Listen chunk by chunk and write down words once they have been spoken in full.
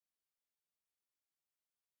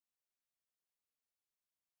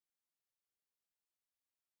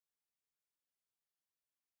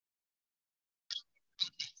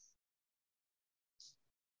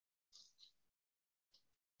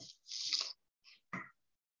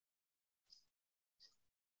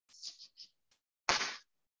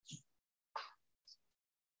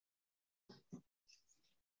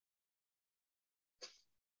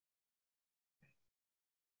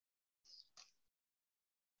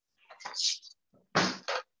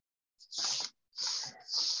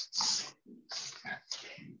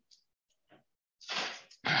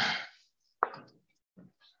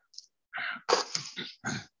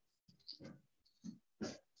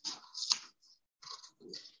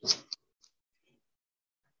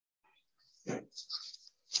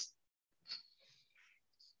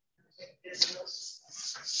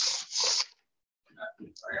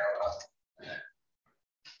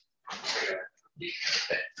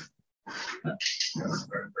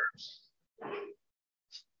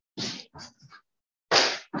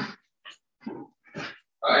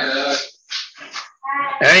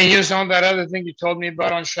Any news on that other thing you told me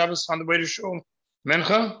about on Shabbos on the way to Shul?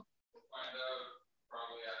 Mincha?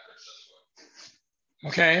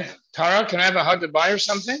 Okay. Tara, can I have a hug goodbye or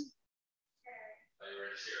something?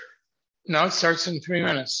 No, it starts in 3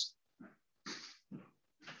 minutes.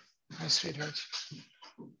 Hi, sweetheart.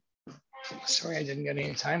 Sorry I didn't get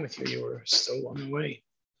any time with you. You were still on the way.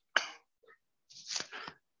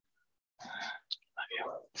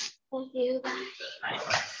 Love you.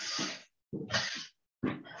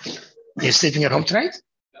 Are you sleeping at home tonight?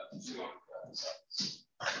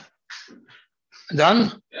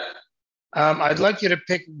 Done? I'd like you to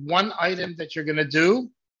pick one item that you're going to do.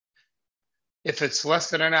 If it's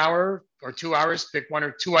less than an hour or 2 hours, pick 1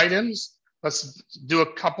 or 2 items. Let's do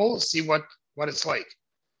a couple, see what it's like.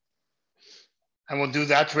 And we'll do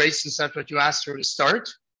that race since that's what you asked her to start.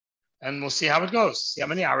 And we'll see how it goes. See how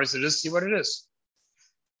many hours it is, see what it is.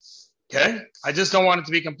 Okay? I just don't want it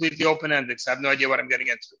to be completely open-ended because I have no idea what I'm getting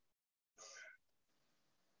into.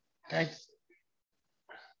 Okay?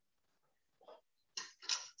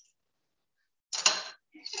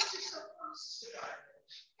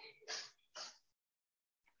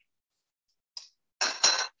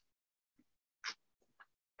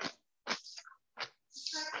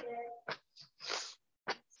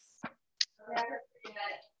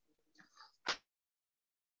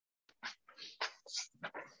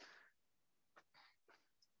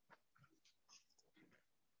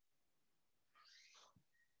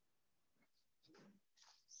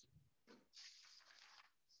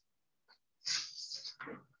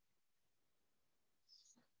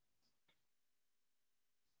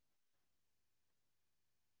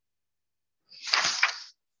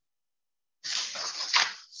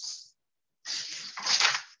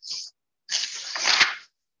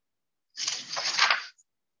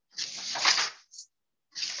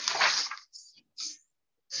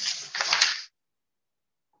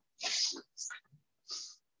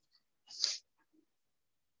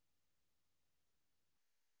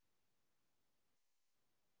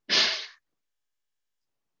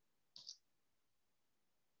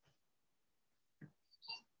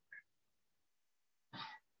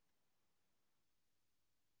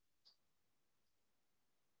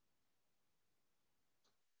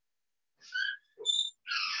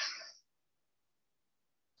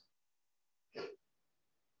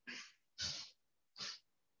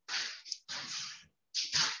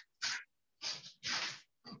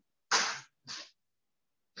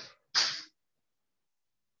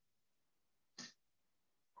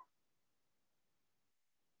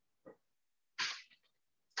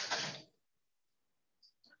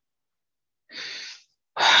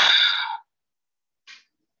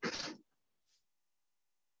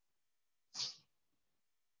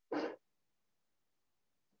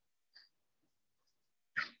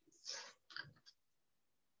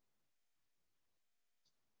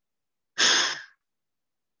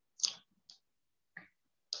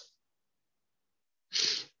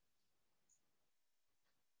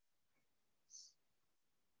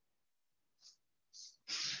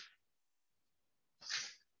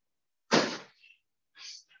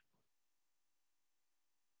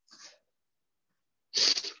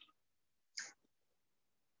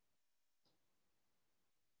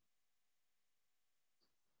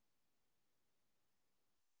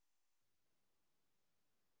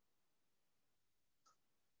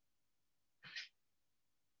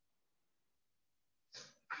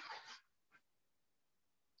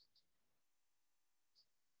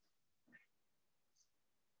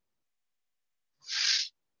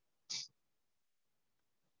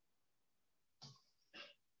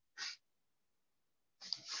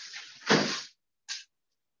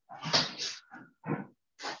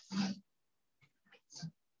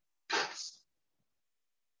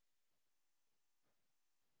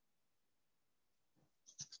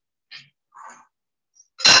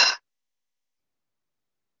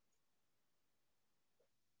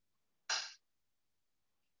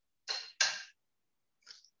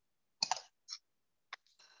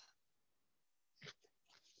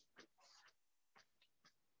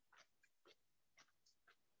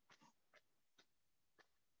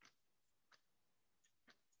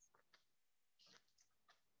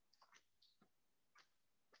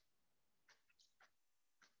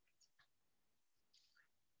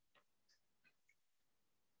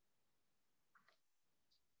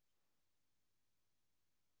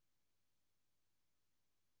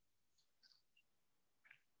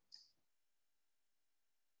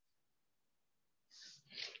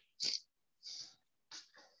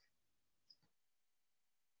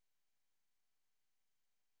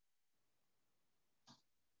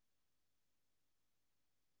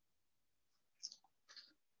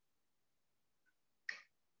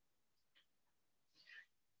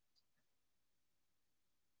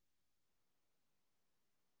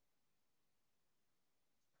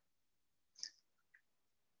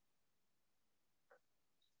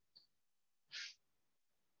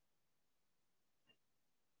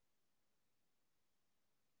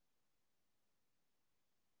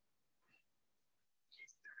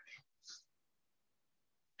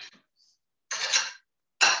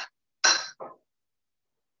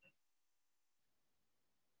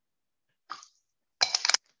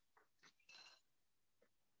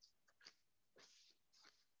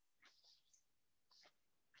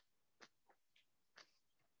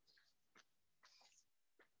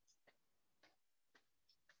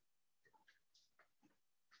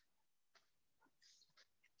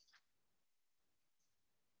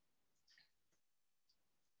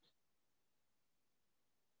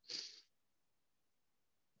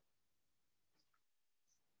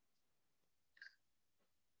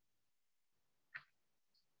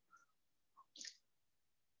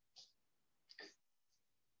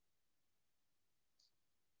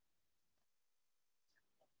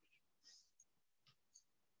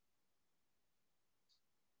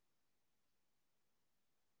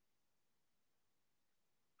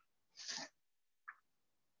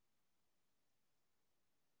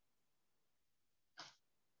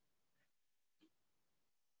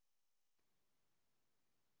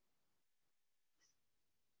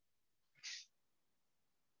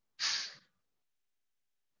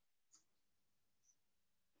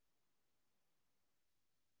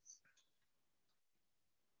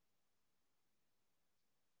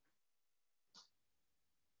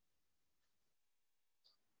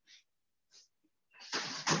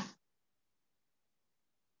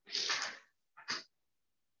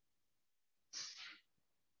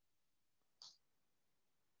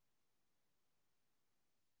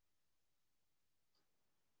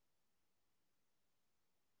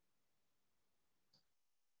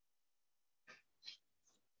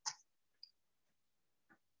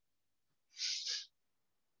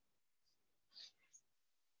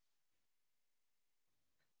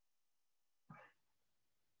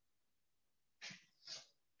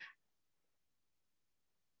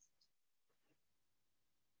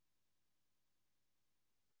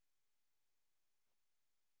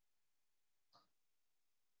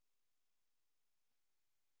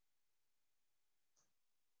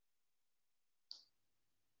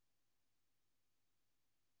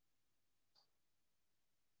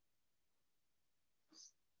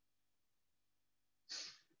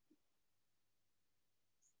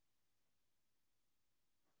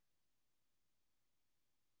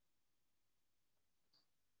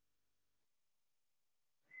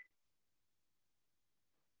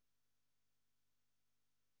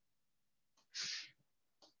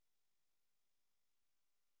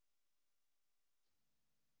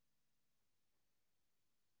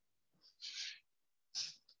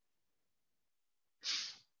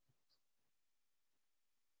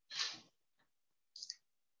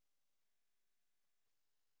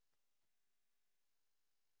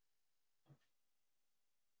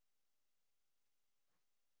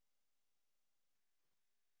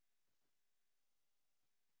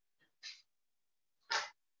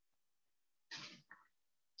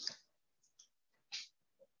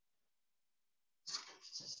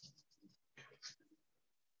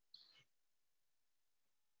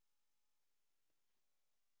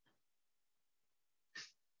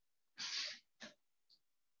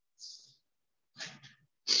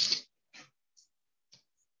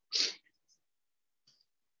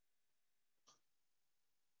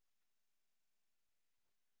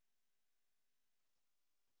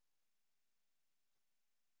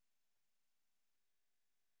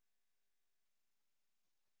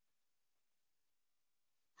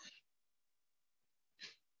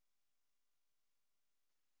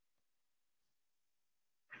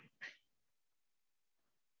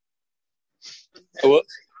 What?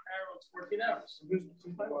 14 hours.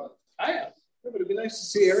 I am. Yeah, but it'd be nice to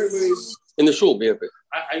see everybody's In the shul, be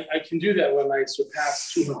I can do that when I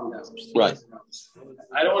surpass 200 hours. Right.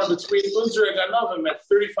 I don't want to between Munzer and Ganov. I'm at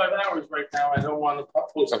 35 hours right now. I don't want to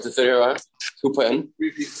post. Up to 30 hours? Who put in?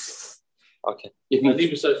 3 people. Okay. I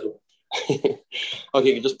leave a social. Okay,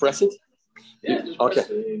 you can just press it? Yeah, just okay. Press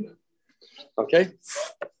it. Okay.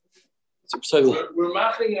 So we're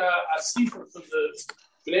making a sefer from the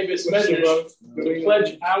Bnei Beis Medrash to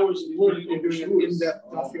pledge hours of learning over Shavuos.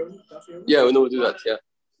 yeah, we know we do that, yeah.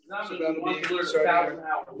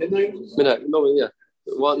 Midnight, normally, yeah.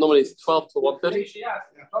 Normally it's 12 to 1:30.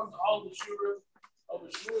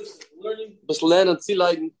 Just learn and see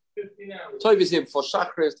like 15 hours. Time is here before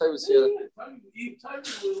Chakras, time is here. Time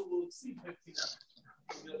will exceed 15 hours.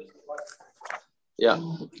 Yeah.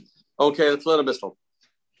 Okay, let's learn a bit from.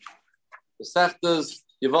 The Sechtes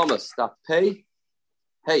Yevamos, that pay.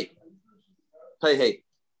 Hey.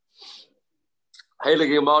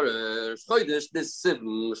 Heilige Gemara, Schoidish this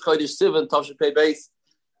 7, Tavshin Pei Beis.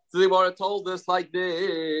 So the Gemara told us like this.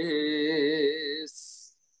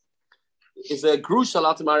 Is a grusha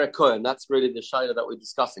lat marry a kohen. That's really the shaila that we're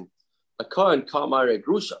discussing. A kohen can't marry a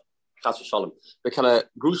grusha. Chas v'shalom. But can a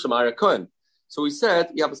grusha marry a kohen? So we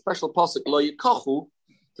said you have a special pasuk lo yikachu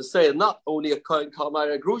to say not only a kohen can't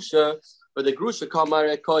marry a grusha, but the grusha can't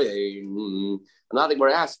marry a kohen. And I think we're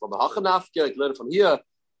asked from the hachanafka. You learn from here.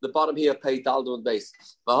 The bottom here pay daldo and base.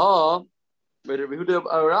 We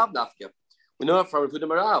know it from Rehuda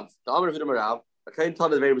Marav. The Amr Rehuda Marav. A kohen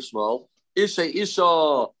time is very small. Isha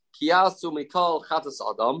kiyasu mikal chatas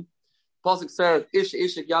adam. Pasuk says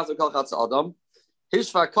isha kiyasu mikal chatas adam.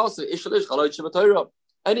 Hishva kasu isha lish chaloi shivatayra.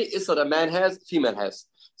 Any issa that a man has, female has.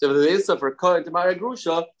 So if there's issa for a kohen to marry a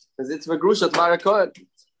grusha, there's issa for a grusha to marry a kohen.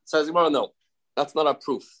 Says Gemara, no, that's not a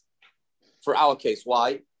proof for our case.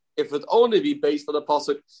 Why? If it only be based on the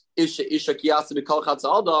pasuk isha kiyasu mikal chatas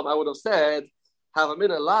adam, I would have said have a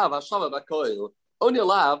min lav hashava b'koil. Only a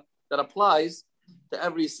lav that applies to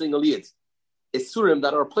every single yid. It's surim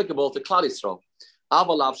that are applicable to Klal Yisrael.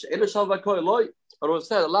 Ava lav she'ena hashava b'koil loy. But we've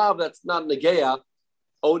said a lav that's not negeya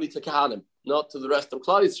only to Kahanim, not to the rest of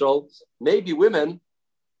Klal Yisrael. Maybe women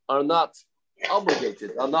are not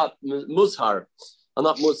obligated, are not mushar,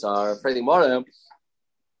 Freddie Morem.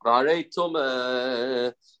 Barei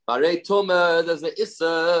Tumah, there's an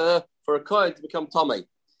issa for a kohen to become tamei.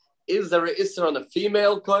 Is there an issa on a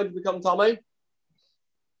female kohen to become tamei?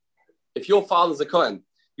 If your father's a kohen,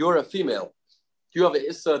 you're a female. Do you have an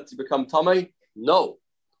issa to become tamei? No.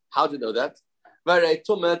 How do you know that? Barei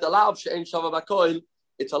Tumah, the lav she'en shava b'koil.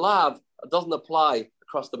 It's a lav. It doesn't apply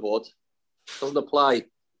across the board. It doesn't apply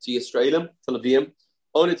to Yisraelim, to Levium,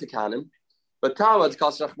 only to Kanim. But Karma,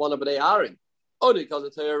 because Rachmana b'nei Aaron. Only because the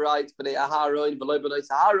Torah writes b'nei Aharon, v'lo b'nei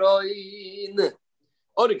Saharon.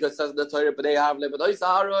 Only because it says in the Torah b'nei Aharon, v'lo b'nei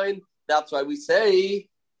Saharon. That's why we say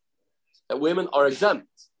that women are exempt.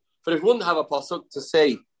 But if we wouldn't have a pasuk to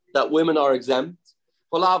say that women are exempt,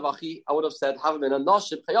 I would have said, I would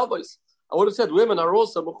have said women are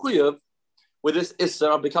also mechuyev with this issa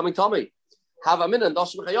of becoming tamei. Have a min and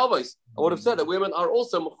nashim chayavos. I would have said that women are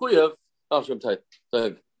also mechuyev. I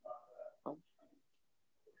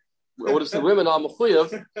would have said women are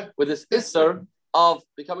mechuyev with this issa of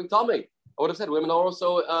becoming tamei. I would have said women are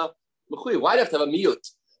also mechuyev. Why do you have to have a miyut?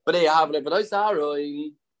 But they have an evanosar.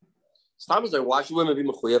 Why should women be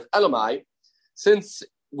mechuyev? Elamai, since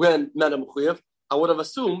when men are mechuyev, I would have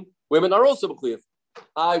assumed women are also mechuyev.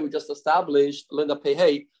 We just established Linda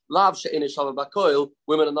Pehei. Lav she'ena shava b'koil,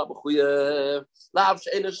 women are not mechuyev. Lav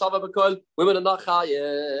she'ena shava b'koil, women are not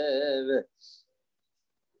chayev.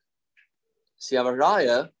 See, I have a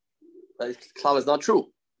raya that klal is not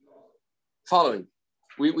true. Following,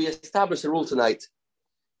 we established a rule tonight.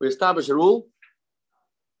 We established the rule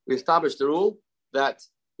that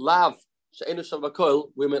lav she'ena shava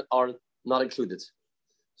b'koil, women are not included.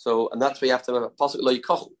 So, and that's why you have to have a pasuk lo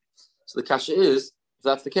yikachu. So the kasha is, if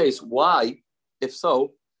that's the case, why, if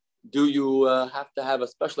so, do you have to have a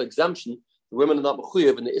special exemption? Women are not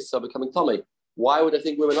mechuyev in the issa becoming tamei. Why would I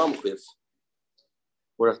think women are mechuyev?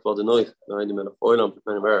 Why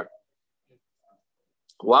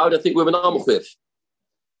would I think women are mechuyev?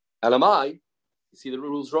 Elamai, you see the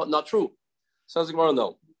rule's not true. Says the Gemara,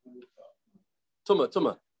 no.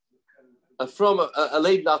 Tuma. From a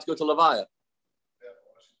lady not to go to Levaya.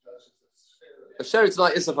 A sheretz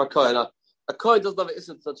not issa for a kohen. A kohen doesn't have an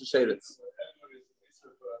issa such a sheretz.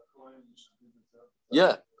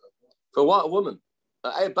 Yeah. For what? A woman.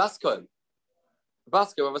 A baskohen. A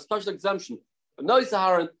baskohen have a special exemption. But no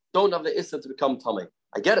Saharan don't have the issa to become tamei.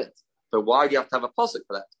 I get it. But why do you have to have a pasuk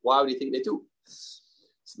for that? Why would you think they do?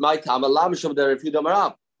 My time, alam shum there if you don't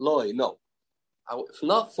have. Loy, no. If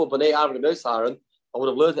not for Bnei Aaron and Aaron, I would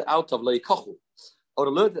have learned it out of Leikochu. I would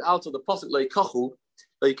have learned it out of the pasuk Leikochu.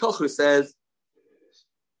 Leikochu says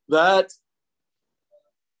that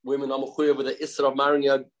women are mechuyev with the isra of marrying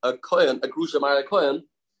a kohen, a grusha marrying a kohen.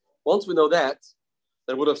 Once we know that,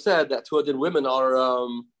 they would have said that two other women are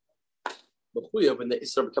mechuyev in the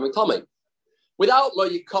isra of becoming tamei. Without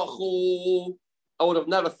Leikochu, I would have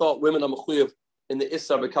never thought women are mechuyev in the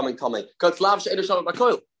isra of becoming tamei. Because lav she'edu shalom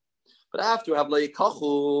b'koil. But after you have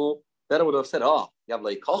leikachu, then I would have said, "Oh, you have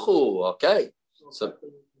leikachu, okay." So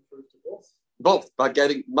both by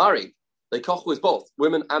getting married, leikachu is both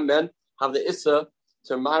women and men have the issa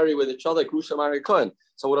to marry with each other. Grusha marry kohen.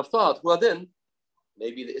 So I would have thought, well, then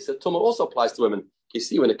maybe the issa tumah also applies to women. You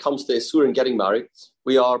see, when it comes to isur and getting married,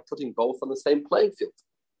 we are putting both on the same playing field.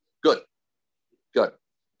 Good.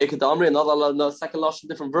 Ikadamri, another second lashon,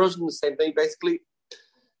 different version, the same thing basically.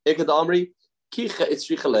 Ikadamri, kicha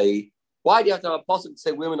itzrichalei. Why do you have to have a pasuk to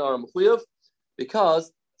say women are a mechuyev?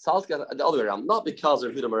 Because the other way around, not because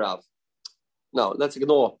of Yehuda Marav. No, let's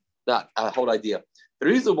ignore that whole idea. The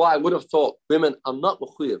reason why I would have thought women are not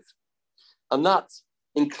mechuyev, are not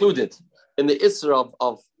included in the isra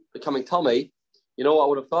of becoming tamei. You know what I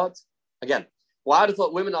would have thought? Again, why I would have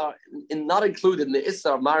thought women are not included in the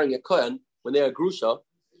isra of marrying a kohen when they are grusha.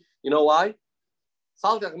 You know why?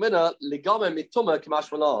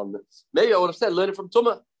 Maybe I would have said learn it from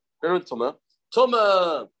tumah.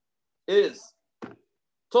 Tumah is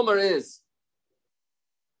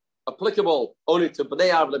applicable only to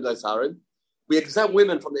Bnei Aaron. We exempt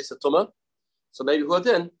women from the Issa Tumah. So maybe who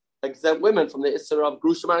then exempt women from the Issa of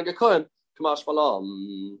Grusha Marga Kohen. Kamash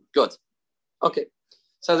Malam. Good. Okay.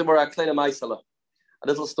 Says it more a kleiner Maisala. A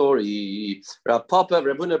little story. Rav Papa,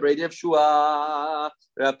 Rabuna Brady of Shua.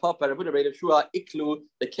 Rav Papa, Rabuna Brady of Shua. Iklu.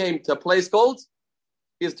 They came to a place called.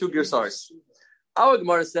 Here's two Girsars. Our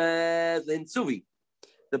Gemara says in Tzuvi.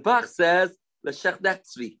 The Bach says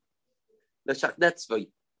L'Shachnetzi.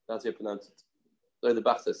 L'Shachnetzi. That's how you pronounce it. So the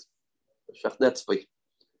Bach says L'Shachnetzi.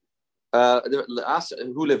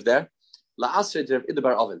 Who lived there? La'asri Rav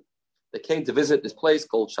Idabar Oven. They came to visit this place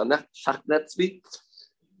called Shachnetzi,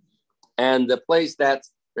 and the place that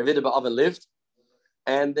Rav Idabar Oven lived.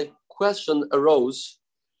 And the question arose,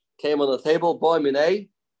 came on the table. Boy minay,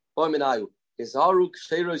 boy minayu. This shaila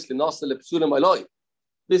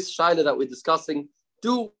that we're discussing,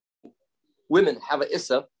 do women have an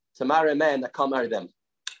issa to marry a man that can't marry them?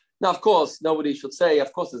 Now, of course, nobody should say,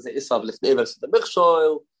 of course, there's an issa of lifnei the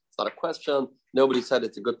michshoil. It's not a question. Nobody said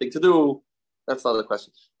it's a good thing to do. That's not the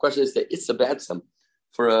question. The question is the issa be'etzem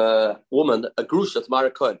for a woman, a grusha, to marry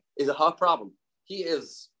a kohen. Is it her problem? He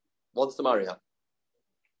wants to marry her.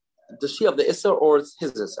 Does she have the issa or it's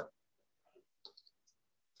his issa?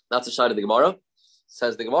 That's a shayla of the Gemara.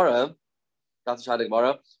 Says the Gemara. That's a shayla of the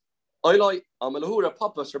Gemara. Oiloi amalahura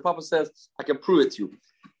papa. Sir Papa says, I can prove it to you.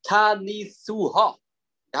 Tani suha.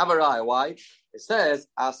 Have a raya. Why? It says,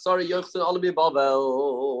 Asari yochsin alami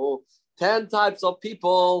Bavel. 10 types of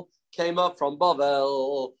people came up from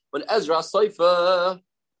Bavel when Ezra Sofer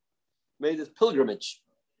made his pilgrimage.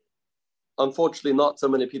 Unfortunately, not so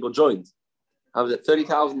many people joined. How was it?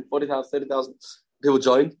 30,000, 40,000, 30,000 people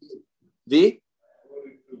joined.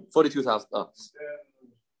 42,000. Oh.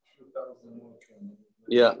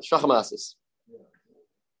 Yeah, Shachamasis.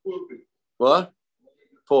 What?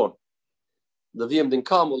 4. The VM didn't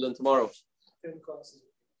come, we'll learn tomorrow. 10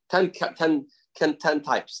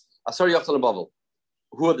 types. Sorry, Yochtan and Bavel.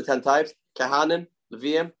 Who are the 10 types? Kahanim,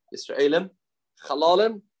 Leviim, Yisraelim,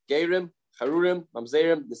 Chalalim, Geirim, Harurim,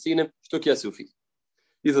 Mamzerim, Nesinim, Shtuki Asufi.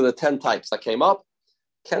 These are the 10 types that came up.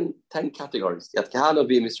 10 categories. You have Kahanim,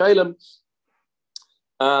 Leviim, Yisraelim,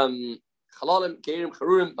 Chalalim, Geirim,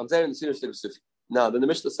 Harurim, Mamzerim, Nesinim, Shtuki Asufi. Now, then the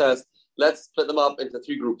Mishnah says, let's split them up into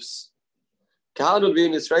 3 groups. Kahanim,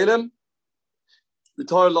 Leviim, Yisraelim, the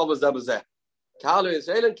Torah law was Zabazeh. Kahanim,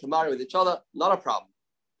 Yisraelim can marry with each other, not a problem.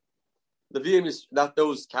 The VM is that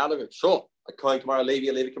those Kahanim, sure. A Kohen can marry a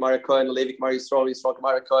Levi can marry a Kohen, a Levi can marry Yisrael, Yisrael can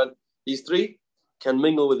marry a Kohen. These 3 can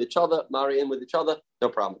mingle with each other, marry in with each other, no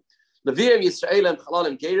problem. The VM Yisraelim,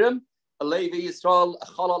 Chalalim, Geirim, a Levi, Yisrael, a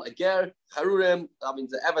Chalal, a Ger, Harurim, that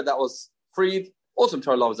means the Eved that was freed. Also,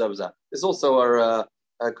 Torah law was Zabazeh. It's also a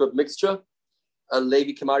good mixture. A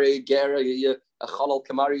Levi can marry a Ger, a Chalal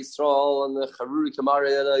can marry Yisrael, and a Haruri can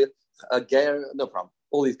marry a Ger, no problem.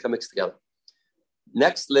 All these can mix together.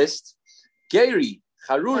 Next list, Geri,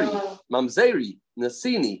 Haruri, Mamzeri,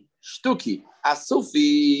 Nasini, Shtuki,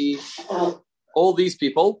 Asufi. All these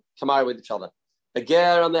people can marry with each other. A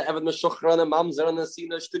Ger and the Evad Meshuchra and the Mamzer and the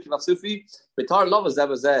Nasina, Shtuki, Asufi. Bitar lovers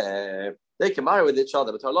Ebazeh. They can marry with each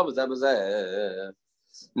other. Bitar lovers Ebazeh.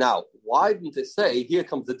 Now, why didn't they say, here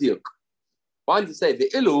comes the diuk? Why didn't they say, the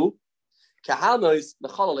ilu, kahanois,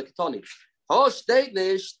 mechalal lekatoni? Oh, steht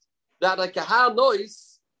nicht, that a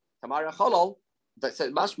kahanois, kamara chalal, that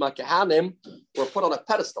said, mashma, kahanim, were put on a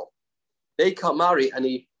pedestal. They can't marry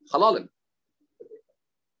any halalim.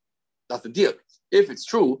 That's the diuk. If it's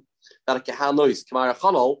true that a kahanois, kamara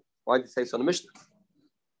chalal, why did they say so in the Mishnah?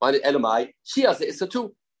 Why did Elamai? She has the issa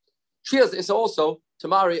too. She has the issa also to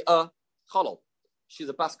marry a chalal. She's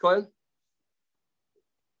a Bas Kohen.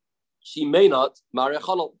 She may not marry a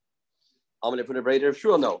chalal. I'm going to put a braider.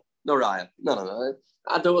 Sure, no raya. No.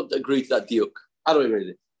 I don't agree to that diuk. I don't agree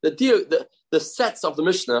to it. The diuk, the sets of the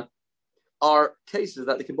Mishnah are cases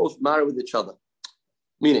that they can both marry with each other.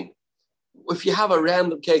 Meaning, if you have a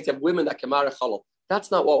random case, you have women that can marry a chalal. That's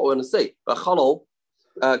not what we want to say. But chalal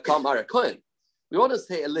can't marry a Kohen. We want to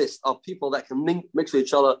say a list of people that can mix with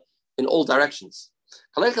each other in all directions.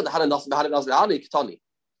 Kohen can't marry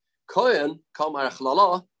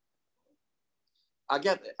chalala. I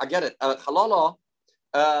get it. Chalala,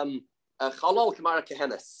 chalal can marry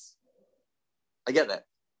kehenes. I get that.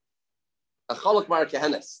 A chalal can marry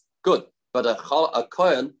kehenes. Good. But a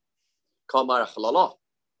Kohen can't marry chalala.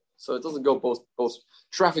 So it doesn't go both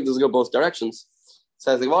traffic doesn't go both directions.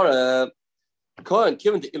 Says the Gemara, Kohen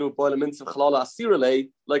given the ilu boil mints of chalala asirale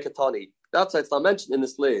like a tani. That's why it's not mentioned in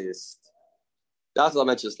this list. That's not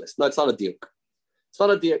mentioned in this list. No, it's not a diuk. It's not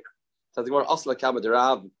a diuk. Says the Gemara, asla kama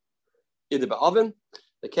derav idibar oven.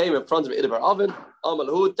 They came in front of idibar oven.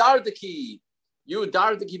 Amalhu dardaki. You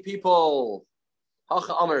dardaki people.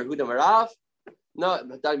 Hacha amar hudamarav. No,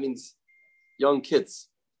 that means young kids.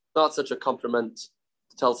 Not such a compliment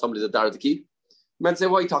to tell somebody the dardaki. Men say,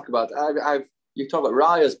 what are you talking about? You talk about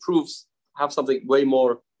rayas, proofs. Have something way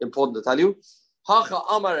more important to tell you. Hacha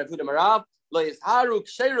amar hudamarav. There's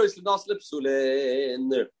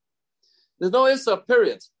no issa,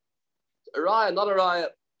 period. A raya, not a raya.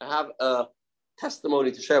 I have a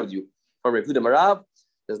testimony to share with you from Rev Huda Marav.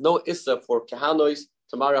 There's no issa for kahanois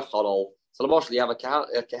to marry a chalal. So, you have a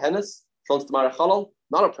kahanis, wants to marry a chalal,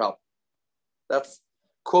 not a problem. That's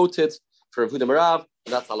quoted from Rev Huda Marav,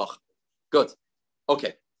 and that's halach. Good.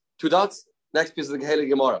 Okay. 2 dots. Next piece of the Heilige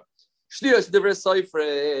Gemara. Shtiyos divrei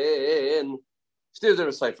seifrin.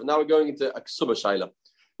 Now we're going into a ksuba shaila.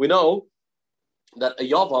 We know that a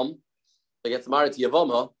yavam that gets married to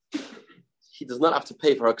Yevama, he does not have to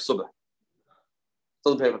pay for her ksuba.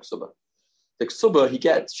 Doesn't pay for ksuba. The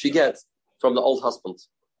ksuba she gets from the old husband.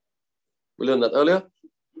 We learned that earlier.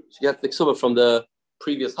 She gets the ksuba from the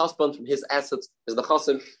previous husband, from his assets, his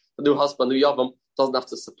nechasim. The new husband, new yavam, doesn't have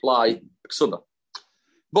to supply ksuba.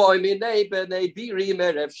 Boy, minei b'nei biri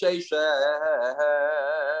merev sheishes.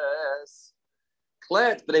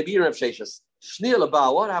 Klet b'nei biri merev sheishes. Shnil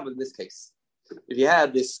about what happened in this case? If you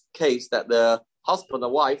had this case that the husband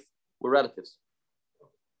and wife were relatives,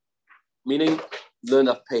 meaning they didn't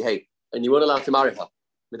have to pay hay, and you weren't allowed to marry her,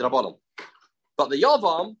 midrabanan. But the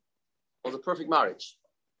yavam was a perfect marriage.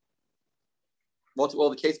 What will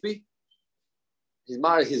the case be? He's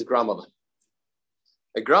married his grandmother.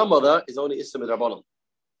 A grandmother is only issa midrabanan.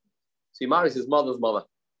 So he marries his mother's mother.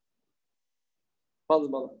 Mother's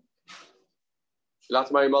mother. You allowed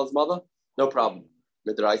to marry mother's mother? No problem.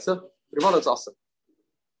 Midraisa, midrabanan's awesome.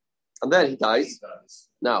 And then he dies.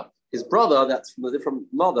 Now, his brother, that's from a different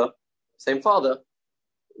mother, same father,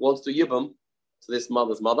 wants to yibam to this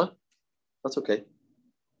mother's mother. That's okay.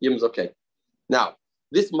 Yibam's okay. Now,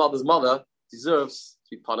 this mother's mother deserves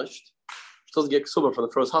to be punished. She doesn't get ksuba from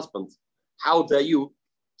the first husband. How dare you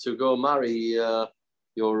to go marry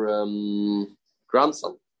your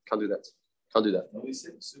grandson? Can't do that. Can't do that. When we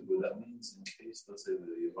say ksuba, that means in case, let's say the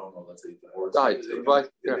Yevama, let's say divorce. Died. They Right.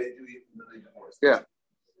 do Yeah. even when they divorce. Yeah.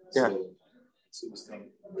 Yeah. So ksuba's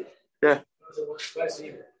coming. Yeah.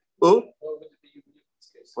 Who?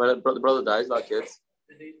 Well, the brother dies, not kids.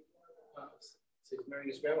 So he's marrying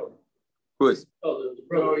his grandmother. Who is? Oh, the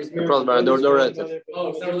brother. The brother married. There was no relative. Oh,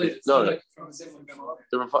 it's not related. It's No, not no. like from the same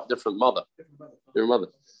grandmother. Different mother. Different mother.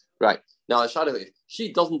 Right. Now,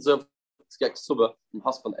 she doesn't deserve to get ksuba from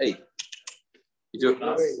husband A. You do it?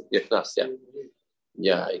 Yeah, knas, yeah.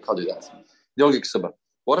 Yeah, you can't do that. You don't get ksuba.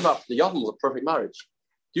 What about the yavam was a perfect marriage?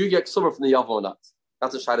 Do you get ksuba from the yavam or not?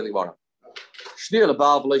 That's a shayla of the Gemara. Shnir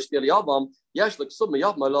lebav v'lo shnir yavam yesh l'ksuba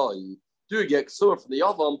yavam aloi. Do you get ksuba from the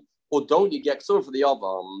yavam or don't you get ksuba from the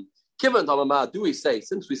yavam? Kivan tamama, do we say,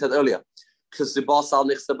 since we said earlier, because the basal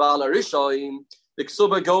nichse ba'al harishoin, the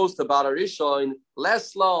ksuba goes to ba'al harishoin,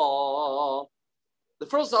 less law. The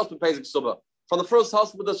first husband pays a ksuba. From the first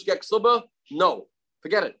husband, does she get ksuba? No.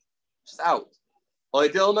 Forget it. She's out.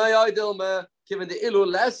 Given the ilu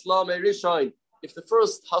less law may rishoin. If the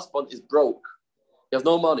first husband is broke, He has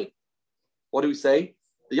no money. What do we say?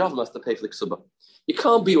 The Yavam has to pay for the ksuba. You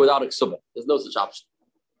can't be without a ksuba. There's no such option.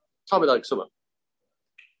 Can't be without a ksuba.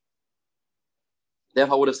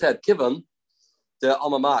 Therefore, I would have said, given the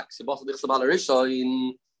Amamak,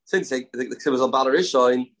 since the ksuba is on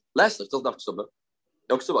Balarisha, Leslie doesn't have ksuba.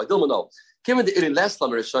 No ksuba. I don't know. Given the Irin Leslie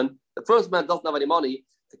Marishan, the first man doesn't have any money.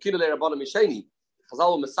 The Kinule Rabbanim Misheni,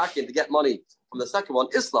 Chazal Masakin to get money from the second one.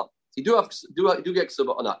 Islam. You do get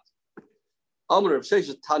ksuba or not? Amr Rav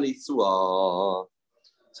Sheshes Tani Sua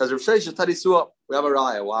says Rav Sheshes Tani Sua. We have a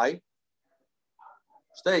raya. Why?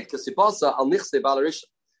 State Kasibasa al Nichse Balarisha.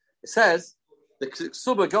 It says the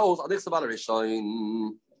ksuba goes al Nichse Balarisha.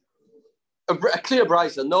 A clear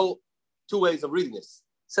brisa. No two ways of reading this.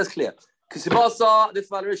 It says clear. Kasibasa Nichse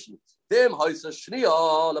Balarisha. Them Haisa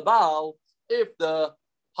Shnia Labal. If the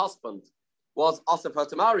husband was asked her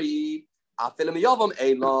to marry,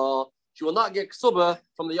 she will not get ksuba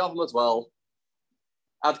from the yavam as well.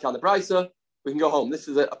 Adkan the brisa, we can go home. This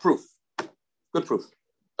is a proof, good proof.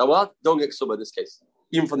 That what? Don't get ksuba in this case,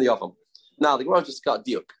 even from the yavam. Now the Gemara just got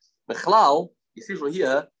diuk. Mechlal, you see from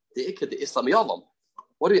here the ikka the Islam yavam.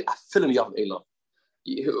 What do you afilim yavam eila?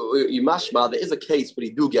 You mashma. There is a case where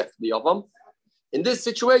you do get from the yavam. In this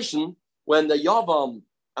situation, when the yavam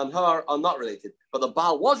and her are not related, but the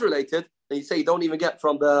Baal was related, and you say you don't even get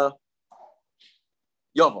from the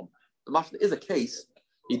Yavam. The Mashna is a case,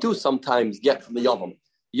 you do sometimes get from the Yavam.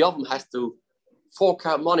 Yavam has to fork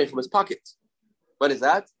out money from his pocket. When is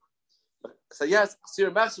that? So yes,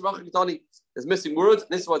 there's missing words,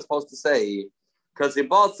 and this is what it's supposed to say.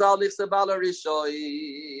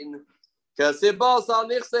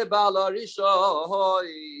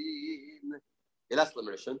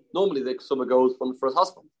 Normally the ksuba goes from the first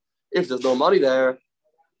husband. If there's no money there,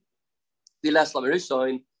 if there's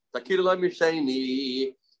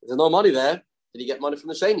no money there, then you get money from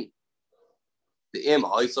the sheni. If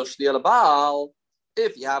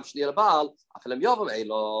you have shliel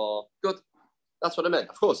baal, good. That's what I meant.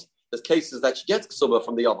 Of course, there's cases that she gets ksuba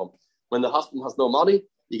from the yavam. When the husband has no money,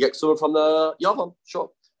 you get ksuba from the yavam,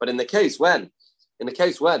 sure. But in the case when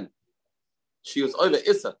she was over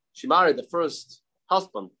Issa, she married the first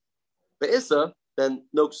husband. But Issa, then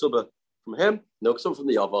no ksuba from him, no ksuba from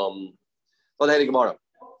the yavam. Well, hey, Gemara.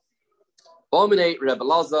 Bominate Rebbe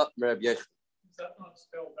Laza, Rebbe Yech. Is that not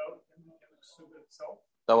spelled out in the ksuba itself?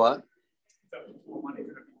 The what? Is that more money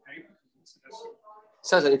going to be paid? It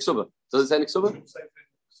says in ksuba. Does it say in ksuba?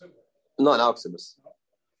 Not in our ksubas.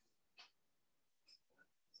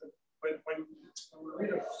 When we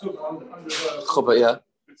read a ksuba under the Chuba, yeah.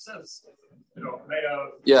 It says,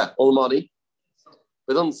 yeah, all money.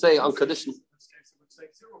 But it doesn't say on condition. In this case, it would say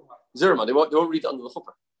Zero money. They won't read it under the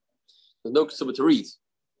chuppah. There's no ksuba to read.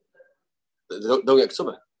 They don't get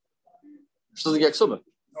ksuba. She doesn't get ksuba.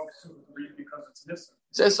 No ksuba to read because it's nissa.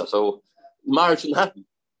 It's issa, so marriage shouldn't happen.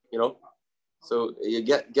 So you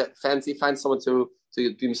get fancy, find someone to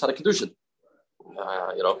be Misada Kedushin.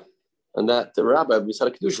 And that the rabbi of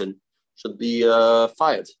Misada Kedushin should be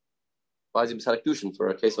fired. Why is he Misada Kedushin for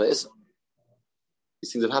a case of issa?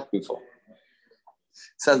 These things have happened before.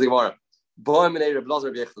 Says the Gemara.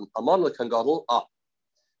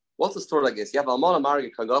 What's the story like this? You have Almana marrying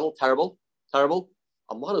a Kangadol, terrible.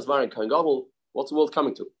 Almana's marrying Kangadol. What's the world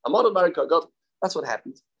coming to? Almana marrying Kangadol. That's what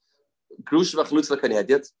happened. One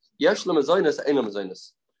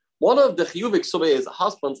of the chiyuvik suba is a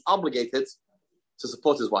husband's obligated to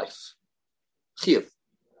support his wife. Chiyuv.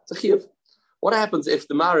 It's a chiyuv. What happens if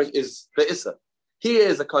the marriage is be'issa? He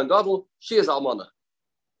is a Kangadol, she is Almana.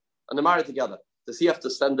 And they're married together. Does he have to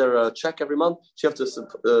send her a check every month? She have to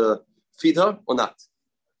feed her or not?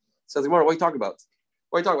 Says Gemara, what are you talking about?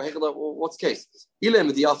 What's the case? Ilim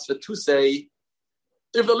with the answer to say,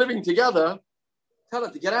 if they're living together, tell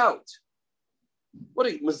her to get out. What are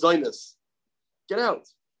you, mezainas? Get out.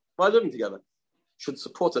 Why living together? Should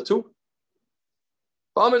support her too.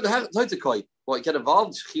 What, get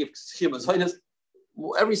involved?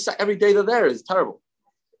 Every day they're there is terrible.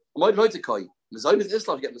 Mezainas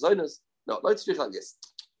Islam get mezainas. No, let's do like this.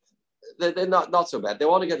 They're not so bad. They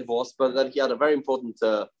want to get divorced, but then he had a very important.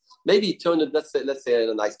 Maybe he turned it. Let's say in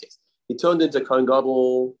a nice case, he turned into Kohen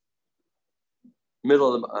Gadol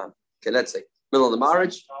middle of the. Let's say middle of the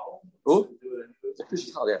marriage. Who? The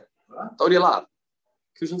Kushan Chal, yeah. Only allowed.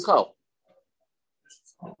 Kushan Chal.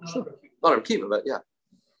 Sure. Not a keeper, but yeah.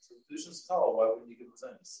 Kushan Chal. Why wouldn't you give the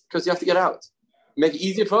sense? Because you have to get out. Make it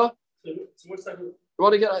easier for her. So what's that? You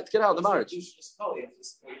want to get out of the marriage.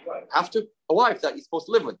 Have to. A wife that you're supposed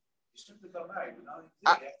to live with.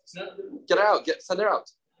 Get her out. Send her out.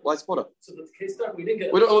 Why support her? So the case that we didn't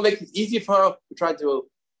get. We don't want to make it easier for her. We're trying to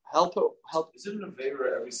Help. Is it a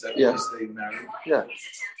favor every second Yeah. you stay married? Yeah.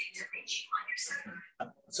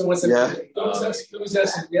 So what's Yeah. Who's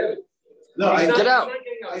asking to get it? No, I Get out.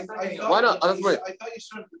 I thought Why not? I That's weird. thought you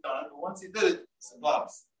shouldn't have done it, but once you did it, it's a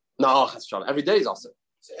box. No, that's true. Every day is also.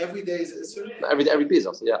 So every day is a Every day is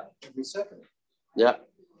also. Yeah. every second. Yeah.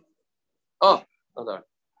 Oh no.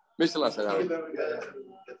 Mr. Lesson.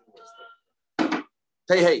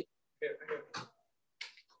 Hey.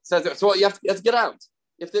 Says so. What you have to get out.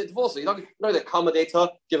 You have to divorce her. You don't know the accommodator.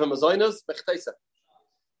 Give him a zoinus.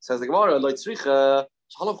 Says the Gemara.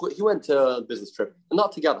 He went to a business trip.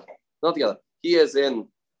 Not together. He is in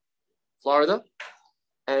Florida,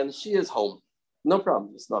 and she is home. No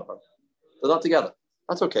problem. It's not a problem. They're not together.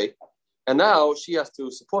 That's okay. And now she has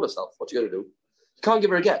to support herself. What you got to do? You can't give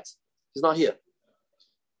her a get. He's not here.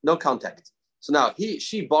 No contact. So now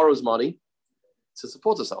she borrows money to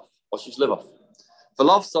support herself, or she should live off. So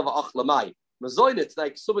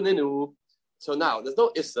now there's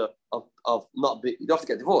no issa of not being. You don't have to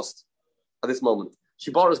get divorced at this moment. She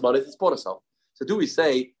borrows money to support herself. So do we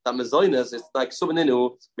say that mezoinas is like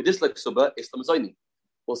subininu, medislek suba is the mezoini?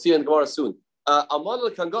 We'll see in Gemara soon. Amal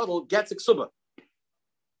Kangadol gets a ksuba.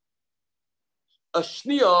 A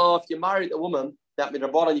shnia, if you married a woman that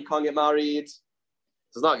midrabanan you can't get married,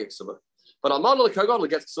 does not get ksuba. But Amal Kangadol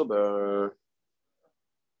gets ksuba.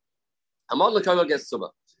 Amal Kangadol gets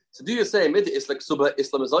ksuba. So do you say mid is like ksuba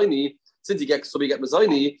islam mezoini? Since you get ksuba, you get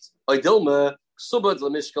mezoini. Idilma ksuba the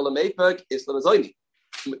mishkal mepek islam mezoini.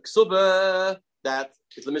 Ksuba that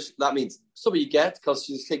is the mission. That means ksuba you get because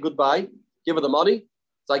she say goodbye, give her the money.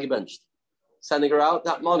 It's like you benched. Sending her out,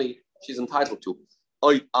 that money she's entitled to.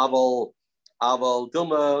 Aval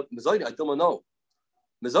Dilma Mazoini, Dilma no.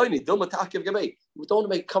 Mazoini, Dilma Takiv Gabay. We don't want to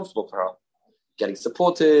make it comfortable for her. Getting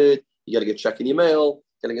supported, you gotta get check in your mail,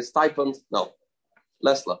 getting a stipend. No.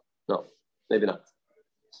 Lesla. No, maybe not.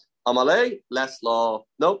 Amalei, Lesla.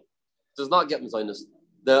 No, does not get Mazoinis.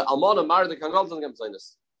 The Almana married the Kangal doesn't get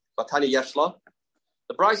Mazoinis. But Tanya Yeshla,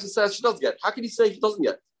 the Bryson says she doesn't get. How can he say he doesn't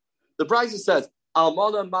get? The Bryson says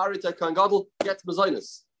Almana married to Kangadol gets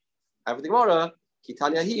Mazoinis. Everything more.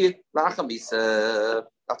 Kitanya here, Rachamis. I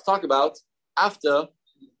have to talk about after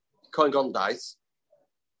Kohen Gadol dies.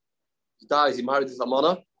 He dies. He married his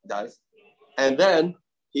Almana. He dies, and then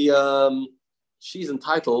she's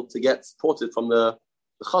entitled to get supported from the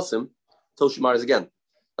Chasim until she marries again.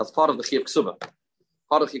 That's part of the Chiyuv Ksuba.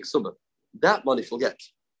 Part of Chiyuv Ksuba. That money she'll get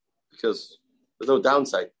because there's no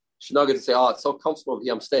downside. She's not going to say, "Oh, it's so comfortable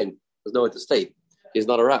here. I'm staying." There's nowhere to stay. He's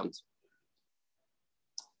not around.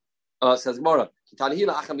 Says Gemara, is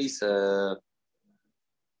the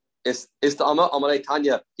Amalei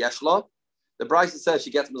Tanya Yeshla? The Bryson says she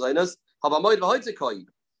gets Mazainas.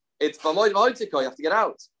 It's Bamoid Vahoitzikoi. You have to get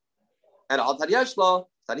out. And Al Tanya Yeshla,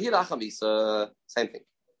 Tanhila Achamisa, same thing.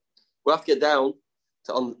 We have to get down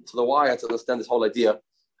to the wire to understand this whole idea.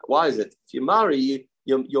 Why is it? If you marry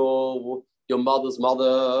your mother's mother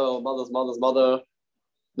or mother's mother,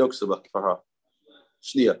 no ksuba for her.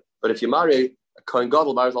 Shnia. But if you marry a Kohen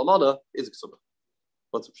Gadol marries Almana, is a ksuba.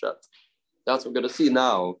 What's up, Shat? That's what we're going to see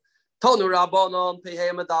now. Tonu Rabbanon, Pehei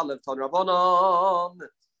Medalev, Tonu Rabbanon,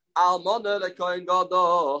 Almana le Kohen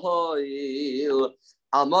Gadol,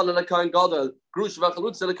 Almana le Kohen Gadol, Grush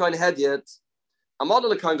v'chalutza le Kohen Hedyet, Almana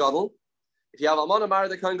le Kohen Gadol. If you have Almana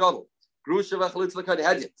married the Kohen Gadol, Grush v'chalutza le Kohen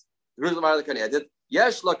Hedyet, Grush married the Kohen Hedyet,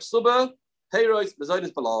 Yesh la ksuba, Peiros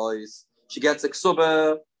bezoinis belois. She gets a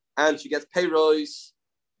ksuba and she gets peiros.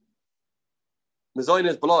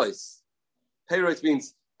 Mezoinis belois. Peiros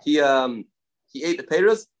means he ate the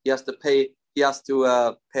peiros. He has to pay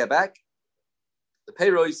her back. The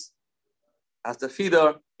peiros has to feed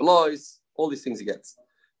her belois. All these things he gets.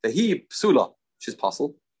 The he psula, she's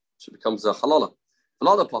puzzle. She becomes a halala.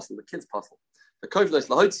 Another puzzle, the kid's puzzle. The kovles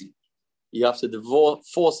lahotzi. You have to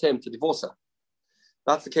force him to divorce her.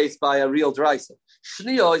 That's the case by a real draisa.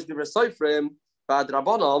 Shnia is the resoifrim, but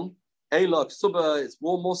Rabbanon, Eilok, Suba is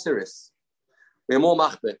more serious. We're more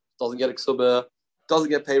machbe. Doesn't get a Suba, doesn't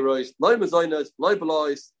get payroys, no mazoinos, no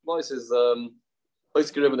belois. Lois is Lois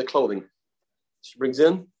get rid of the clothing. She brings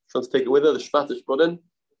in, she wants to take it with her, the shvat is brought in,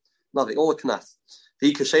 nothing, all the knas.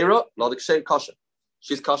 The kashera, not the kasher kasha.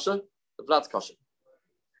 She's kasha, the vlad's kasha.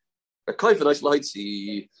 A koifanish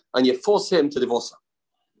lahitzi, and you force him to divorce her.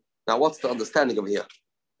 Now, what's the understanding over here?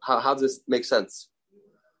 How does this make sense?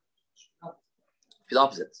 It's the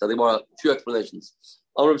opposite. So there are a few explanations.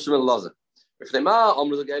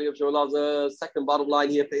 Second bottom line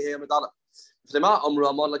here.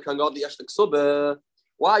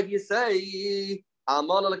 Why do you say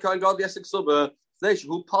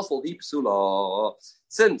who puzzled he psula?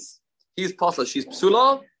 Since he's puzzled, she's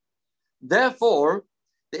psula. Therefore,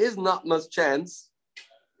 there is not much chance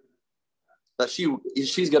that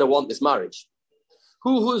she's going to want this marriage.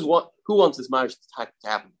 Who wants this marriage to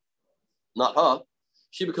happen? Not her.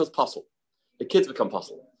 She becomes puzzle. The kids become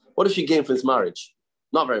puzzle. What does she gain from this marriage?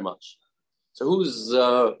 Not very much. So who's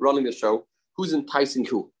running the show? Who's enticing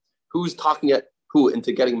who? Who's talking at who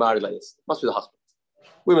into getting married like this? Must be the husband.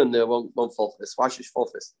 Women won't fall for this. Why should she fall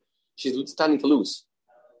for this? She's standing to lose.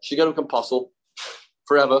 She's going to become puzzle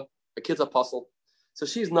forever. The kids are puzzle. So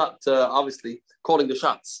she's not obviously calling the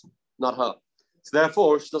shots. Not her. So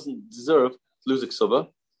therefore, she doesn't deserve to lose a ksuba.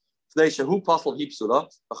 Who puzzle he psula?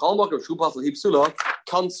 Who puzzle he psula?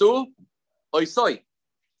 Kansu oisoi.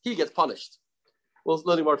 He gets punished. Well, it's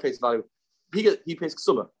nothing more face value. He pays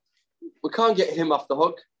ksuba. We can't get him off the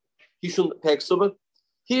hook. He shouldn't pay ksuba.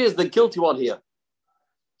 He is the guilty one here.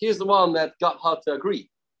 He is the one that got her to agree.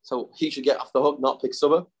 So he should get off the hook, not pay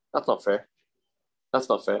ksuba. That's not fair. That's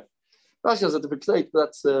not fair. Rashi has a different plate, but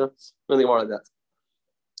that's nothing more like that.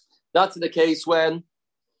 That's the case when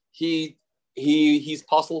he's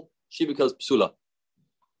puzzled, she becomes psula.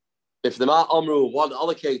 If the ma amru one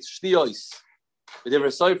other case shniyos, they were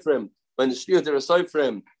aside for him. When the shniyos they were aside for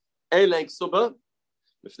him, elenk suba.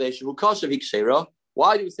 If they should kasha vikshera,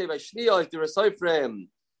 why do we say by shniyos they were aside for him?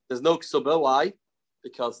 There's no ksuba. Why?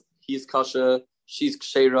 Because he's kasha, she's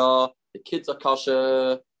kshera, the kids are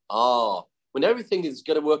kasha. When everything is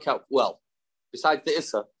going to work out well, besides the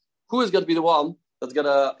issa, who is going to be the one that's going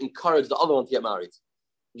to encourage the other one to get married?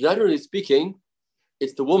 Generally speaking,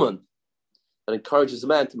 it's the woman that encourages the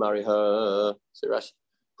man to marry her. Say Rashi.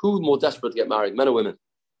 Who's more desperate to get married, men or women?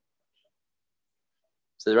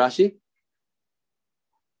 Say Rashi.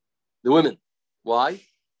 The women. Why?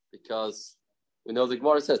 Because we know the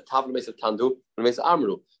Gemara says, Tavla Mesa Tandu, and Mesa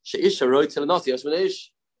Amru. Sheisha Roy Telenasi Ashmanish.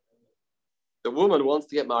 The woman wants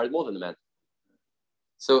to get married more than the man.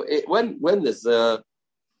 So when there's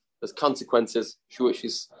consequences,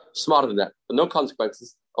 she's smarter than that. But no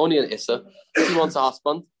consequences, only an Issa. She wants a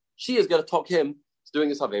husband. She is going to talk him to doing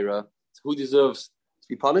this Havera. So who deserves to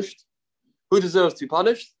be punished? Who deserves to be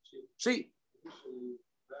punished? She.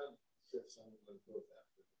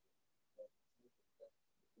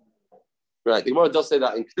 Right, the Gemara does say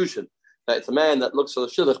that in Kedushin, that it's a man that looks for the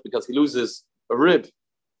shidduch because he loses a rib.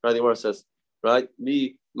 Right, the Gemara says, right,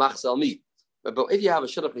 me, machsel me. But if you have a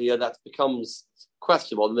shidduch here that becomes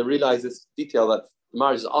questionable, and they realize this detail that the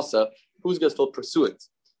marriage is asa, who's going to still pursue it?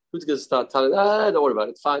 Who's going to start telling, don't worry about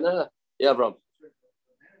it, it's fine, yeah, Bram.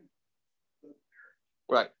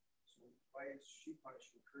 Right.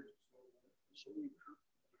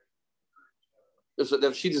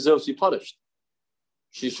 So she deserves to be punished.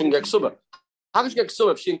 She shouldn't get ksuba. How can she get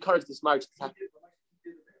ksuba if she encouraged this marriage to happen?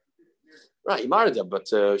 Right, you married her, but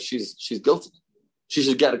she's guilty. She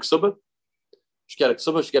should get a ksuba. She get a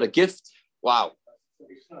ksuba. She get a gift. Wow.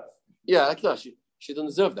 Yeah, like that. She doesn't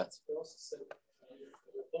deserve that. That's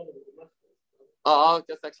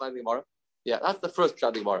next line of the Gemara. Yeah, that's the first pshat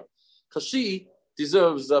of the Gemara. Because she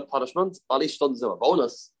deserves punishment. Ali she doesn't deserve a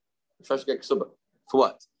bonus. She should get ksuba. For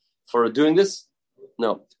what? For doing this?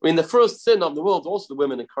 No. I mean, the first sin of the world, also the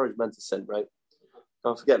women encourage men to sin, right?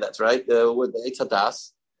 Don't forget that, right? With the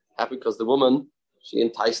Eitzadas happened because the woman, she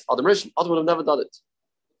enticed Adam Rishon. Adam would have never done it.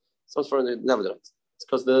 Some for they never done it. It's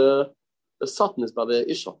because the Satan is by the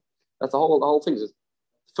Isha. That's the whole thing. The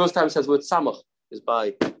first time it says word Samach is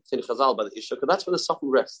by Saint Chazal, by the Isha, because that's where the Satan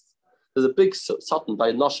rests. There's a big Satan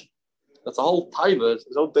by Noshim. That's a whole taiva,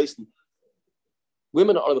 it's all based in.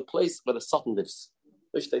 Women are the place where the Satan lives.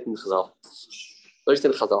 There's Saint Chazal.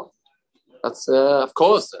 That's of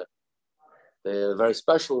course they're very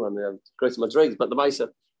special and they have great madrigas, but the Maisa,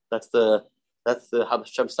 that's the how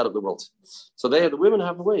Hashem set up the world. So the women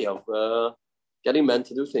have a way of getting men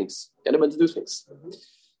to do things.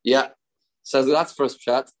 Yeah. So that's first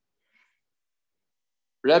chat.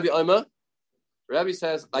 Rabbi Omer, Rabbi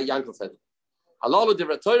says, like Yankel said, Halal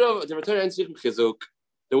the Torah and Chizuk.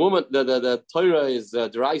 The woman, the Torah is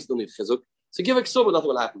derived on the Chizuk. So give a ksuba, nothing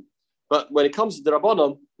will happen. But when it comes to the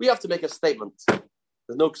Rabbanon, we have to make a statement.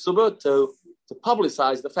 There's no ksuba to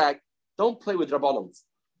publicize the fact, don't play with Rabbanons.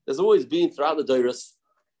 There's always been throughout the Doros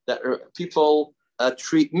that people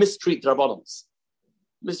mistreat Rabbanons.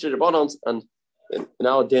 Mistreat Rabbanons, and in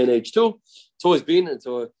our day and age too, it's always been, and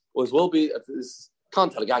so always will be.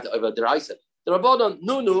 Can't tell a guy to over their eyes. The Rabbanon,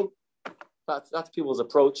 no. That's people's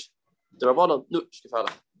approach. The Rabbanon, no,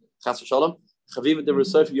 Chas v'shalom. Chaviv the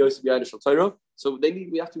Research of Yosef Yain Shal Torah. So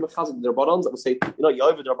we have to be machazim the Rabbanons that will say, you're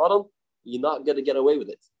over the Rabbanon, you're not going to get away with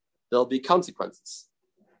it. There'll be consequences.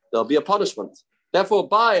 There'll be a punishment. Therefore,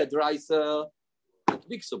 by a Draisa,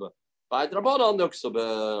 big suba. By the Rabbanon, no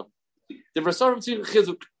suba. The Research of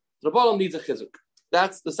Chizuk. The Rabbanon needs a Chizuk.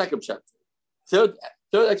 That's the second pshat. Third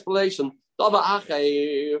explanation.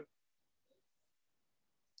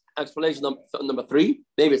 Explanation number 3.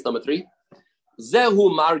 Maybe it's number 3. Zehu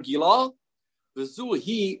margila,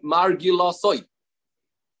 v'zuhi margila soy.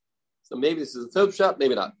 So maybe this is the third pshat,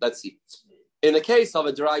 maybe not. Let's see. In the case of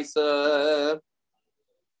a deraisa,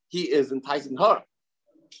 he is enticing her.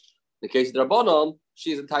 In the case of the Rabbanon,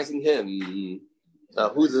 she is enticing him.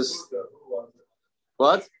 Who's this?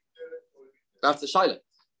 What? That's the Shaila.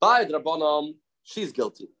 By the Rabbanon, she's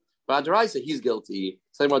guilty. By the deraisa, he's guilty.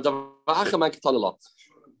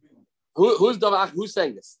 Who's Davach? Who's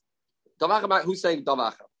saying this? Who's saying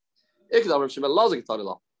Davacha? It's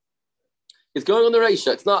going on the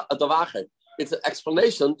Reisha. It's not a Davacha. It's an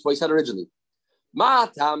explanation to what he said originally. Why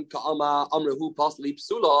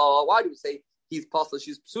do we say he's possible,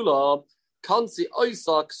 she's psula?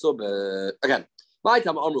 Again.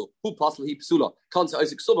 Who possible, he psula?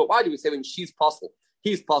 Why do we say when she's possible,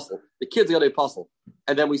 he's possible, the kids are going to be possible?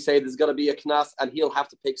 And then we say there's going to be a knas and he'll have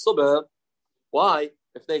to pay ksuba. Why?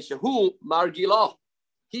 If they shahu margilah,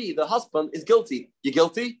 he, the husband, is guilty. You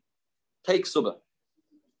guilty? Take ksuba.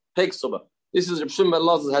 Take ksuba. This is Reb Shimon ben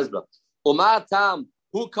Elazar's husband. Umatam,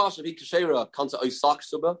 who kasha he kashera kanta oisak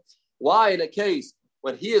ksuba? Why in a case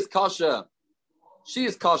when he is kasha, she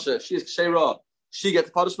is kasha, she is kashera, she gets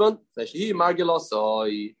punishment? She margilah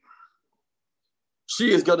soy.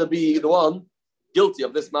 She is going to be the one guilty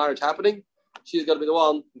of this marriage happening. She is going to be the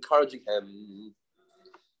one encouraging him.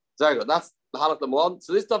 Very good. That's the halach number 1.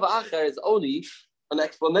 So this Davar Acher is only an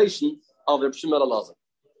explanation of Reb Shimon ben Elazar.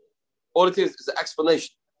 All it is an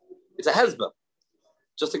explanation. It's a hezbollah.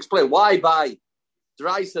 Just explain why by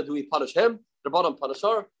Deraisa do we punish him, the bottom punish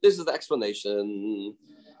her. This is the explanation.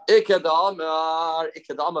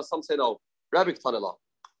 Ikadama, some say no. Rabbi Ktanila.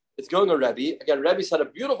 It's going on Rabbi. Again, Rabbi said a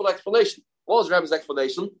beautiful explanation. What was Rabbi's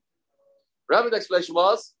explanation? Rabbi's explanation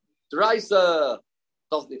was Deraisa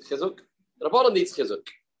doesn't need chizuk. The bottom needs chizuk.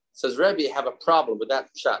 Says Rabbi, have a problem with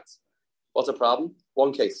that chat. What's the problem?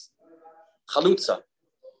 One case. Chalutza.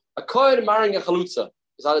 A kohen marrying a chalutza.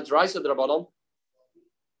 Is that a deraisa or the Rabbanon?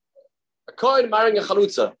 A kohen marrying a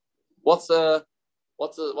chalutza. What's the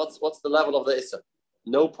level of the issa?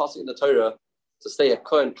 No pasuk in the Torah to say a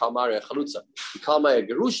kohen can't marry a chalutza. You can't marry a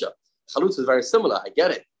gerusha. Chalutza is very similar. I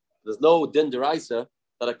get it. There's no din deraisa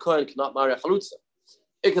that a kohen cannot marry a chalutza.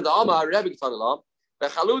 Ikad Amar Rebbe K'Tanela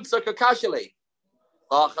Chalutza kakashile.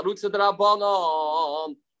 Chalutza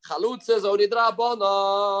drabanan. Chalutza is only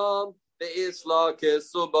drabanan. The isla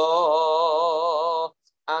kisuba,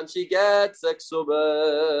 and she gets a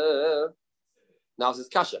ksuba. Now this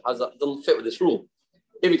kasha doesn't fit with this rule.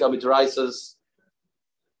 If you tell me deraisas,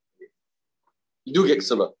 you do get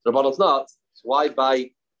ksuba. Rabbanon's not. So why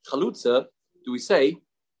by chalutza do we say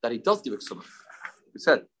that he does give a ksuba? We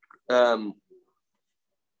said Amad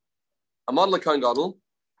l'kain gadol,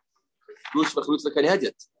 rush v'chalutza l'kain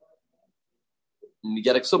hedyet. And you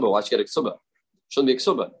get a ksuba. Why should you get a ksuba? Shouldn't be a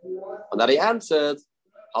ksuba. And that he answered,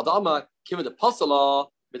 Hadama, given the pasala,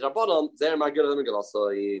 with Rabbanon, zer magir. So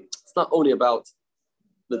it's not only about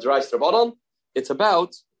the drais Rabbanon, it's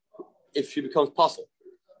about if she becomes pasul.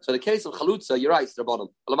 So in the case of chalutza, you're right, Rabbanon.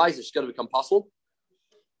 Alamaisa, she's going to become pasul.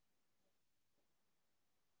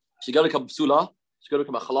 She's going to become psula. She's going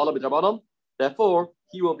to become a halala with Rabbanon. Therefore,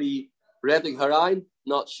 he will be reading her ayn,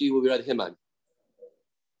 not she will be reading him ayn.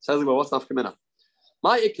 Says, well, what's nafkamina?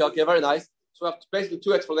 My ikka, okay, very nice. So we have basically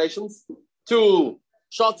 2 explanations. 2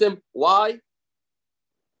 shatim. Why?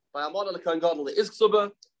 By Amad l'kain gadol there is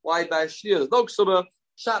ksuba. Why by Shia there's no ksuba.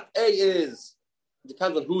 Shat A is,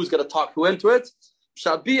 depends on who's going to talk who into it.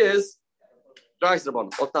 Shat B is, Drais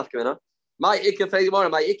Rabbanon. What's nafkamina? My ikka feimor,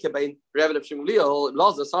 my ikka bein Rebbe Shimon Liel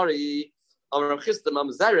Laza. Sorry, Amar Chistam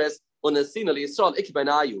Amzeres unesina liYisrael ikka bein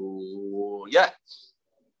ayu. Yeah.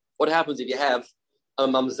 What happens if you have a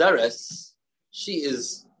mamzeres? She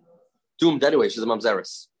is doomed anyway. She's a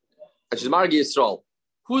mamzeres, and she's married Yisrael.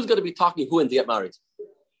 Who's going to be talking who and to get married?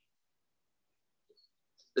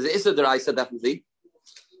 There's an issa deraisa definitely.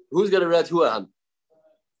 Who's going to read who and?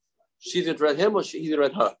 She's going to read him, or he's going to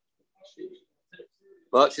read her?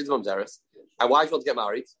 Well, she's a mamzeres, and why she wants to get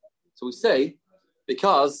married? So we say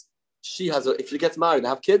because she has if she gets married and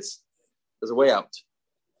have kids, there's a way out.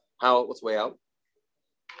 How? What's the way out?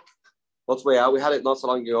 What's the way out? We had it not so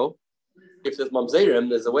long ago. If there's mamzerim,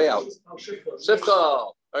 there's a way out.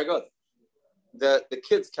 Shifcha, very good. The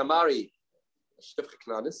kids can marry shifcha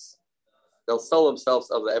knanis. They'll sell themselves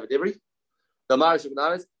as the evidivri. They'll marry shifcha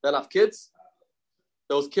knanis. They'll have kids.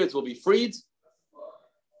 Those kids will be freed.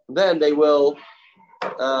 And then they will.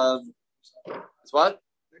 It's what?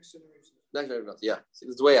 Next generation. Yeah. See,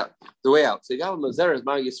 there's the way out. The way out. So you have a mamzerim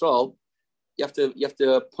marrying Yisrael. you have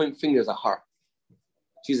to point fingers at her.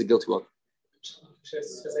 She's a guilty one. She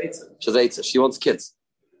has eight. She wants kids.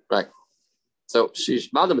 Right. So she's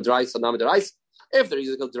madam deraisa, nam deraisa. If there is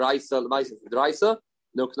a deraisa, l'maisa deraisa,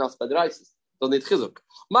 no knas by deraisa. Doesn't need chizuk.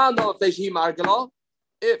 Man no if she margala.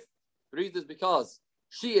 If the reason is because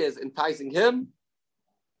she is enticing him,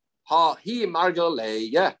 he margala.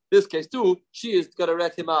 Yeah, this case too, she is gonna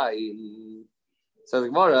let him in. Says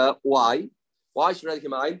Gemara, why? Why should let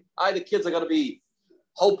him in? Either kids are gonna be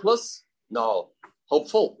hopeless, no,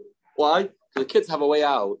 hopeful. Why? Because the kids have a way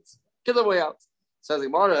out. Kids have a way out. Says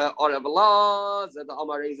Gemara, or Evelaz, and the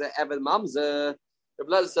Amareza Evan Mamze.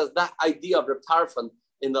 Evelaz says that idea of Reb Tarfon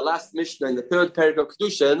in the last Mishnah, in the third paragraph of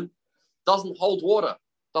Kedushin, doesn't hold water.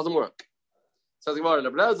 Doesn't work. Says Gemara,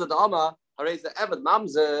 Evelaz, the Amar, Hareza Evan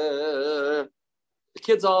Mamze. The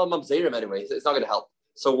kids are Mamzerim anyway. It's not going to help.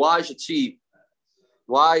 So why should she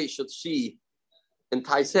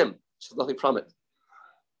entice him? She's nothing from it.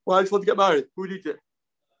 Why does she want to get married? Who needs it?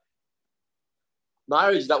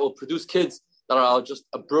 Marriage that will produce kids that are just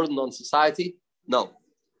a burden on society? No.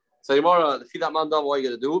 So Gemara, the feed that man down, what are you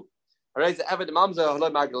going to do? Hareza Evan Mamze, Haloi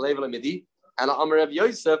Magdaleva Midi, and Amar Rav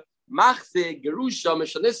Yosef, Machze Gerusha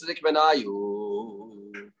Mishanisik Benayu.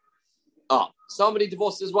 Somebody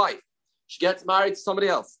divorces his wife. She gets married to somebody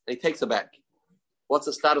else, and he takes her back. What's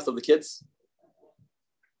the status of the kids?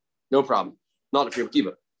 No problem. Not if you're a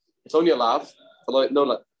kiva. It's only allowed.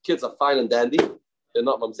 No, kids are fine and dandy. They're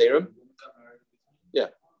not mamzerim. Yeah.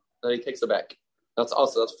 Then he takes her back. That's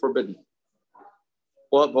forbidden.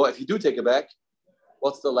 Well, but if you do take her back,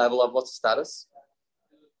 what's the status?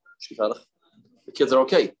 The kids are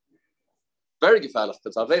okay. Very gefährlich,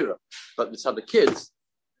 that's Avera. But it's the kids,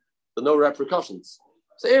 there are no repercussions.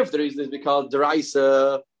 So if the reason is because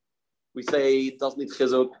deraisa, we say it doesn't need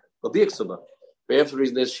chizuk, there'll be a ksuba. But if the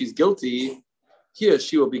reason is she's guilty, here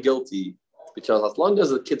she will be guilty. Because as long as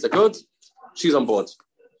the kids are good, she's on board.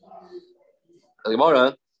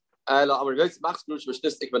 Why?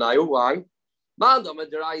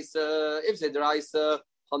 If say deraisa,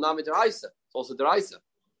 hanami deraisa. It's also deraisa.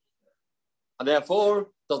 And therefore,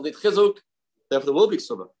 doesn't need chizuk, therefore there will be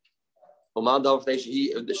ksuba.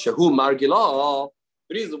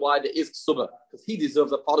 The reason why there is ksuba, because he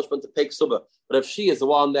deserves a punishment to pay ksuba. But if she is the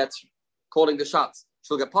one that's calling the shots,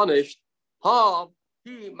 she'll get punished. He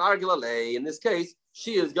margil alei. In this case,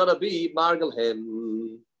 she is gonna be margil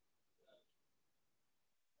him.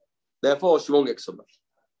 Therefore, she won't get ksuba.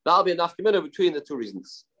 That'll be enough commitment between the two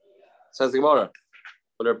reasons. Says the Gemara.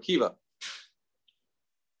 But Reb Kiva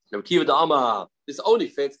the Amma. This only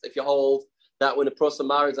fits if you hold that when a person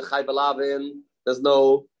marries a chai balavin, there's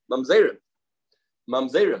no mamzerim.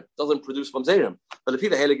 Mamzerim doesn't produce mamzerim. But if you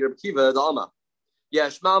the Heilige Reb Kiva the Amma.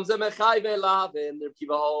 Yes, mamzer mechai velavin. Reb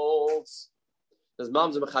Kiva holds. There's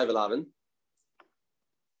mamzer mechai velavin.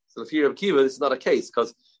 So if you're Reb Kiva, this is not a case,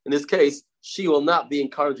 because in this case, she will not be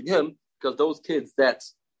encouraging him, because those kids that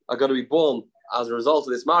are going to be born as a result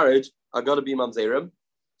of this marriage are going to be mamzerim.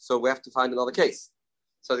 So we have to find another case.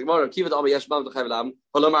 So the Gemara,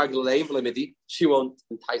 she won't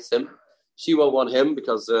entice him. She won't want him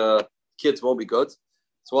because kids won't be good.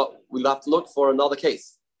 So what we'll have to look for another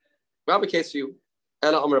case. We have a case for you.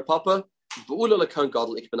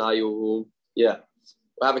 Yeah,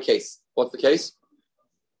 we have a case. What's the case?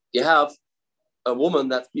 You have a woman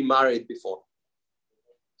that's been married before,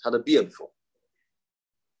 had a beer before.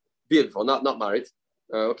 Not married.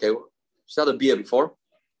 Okay, she's had a beer before,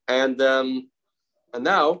 and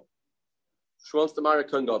now she wants to marry a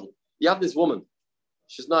Kohen Gadol. You have this woman.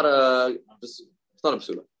 She's not a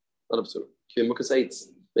psula. Not a psula. Kimukas eitz,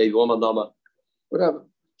 maybe one mandama, whatever.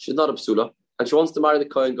 She's not a psula, and she wants to marry the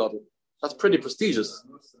Kohen Gadol. That's pretty prestigious.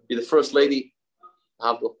 Be the first lady.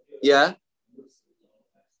 Yeah.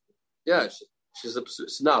 She's a psula.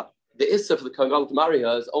 So now the issa for the Kohen Gadol to marry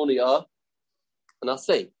her is only an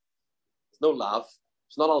asay. There's no lav.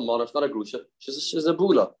 She's not almana. She's not a grusha. She's a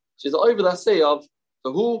bula. She's over the asay of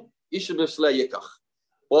the who isha b'slei yikach.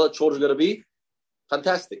 What are the children going to be?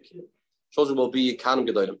 Fantastic. Children will be kanim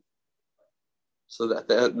gedolim. So that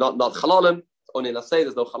they're not chalalim. Only in asay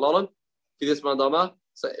there's no chalalim. This mandama.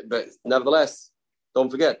 But nevertheless, don't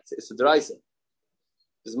forget it's a deraisa.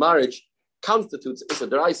 This marriage constitutes it's a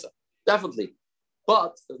deraisa, definitely,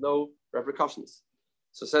 but there's no repercussions.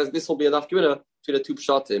 So it says this will be enough given between the two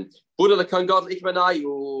pshatim. Bula lekan god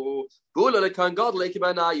leikbanayu. Bula lekan god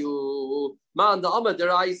leikbanayu. Man the amma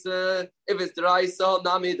deraisa. If it's deraisa,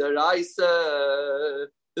 nami deraisa.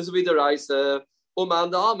 This will be deraisa. Man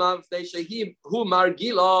the amma if they say he who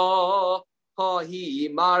margila. He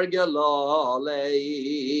margila.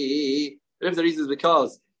 But if the reason is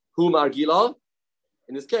because who margila,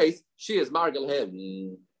 In this case, she is margal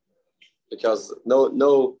him because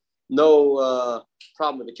no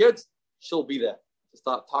problem with the kids. She'll be there to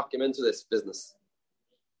start talking him into this business.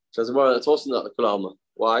 It's also not the kulama.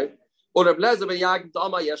 Why? Reb Eliezer ben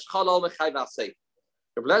Yaakov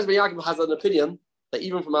has an opinion that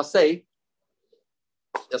even from Asay,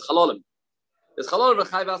 there's chalalim. There's chalalim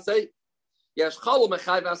v'chayv Asay. Yes, chalom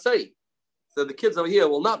v'chayv Asay. So the kids over here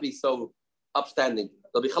will not be so upstanding.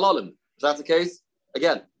 They'll be chalalim. If that's the case,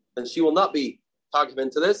 again, then she will not be talking him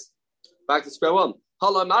into this. Back to square one. He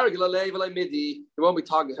won't be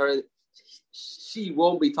talking her. She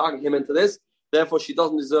won't be talking him into this. Therefore, she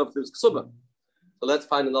doesn't deserve this ksuba. So let's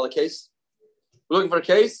find another case. We're looking for a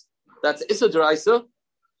case that's Issa Deraisa,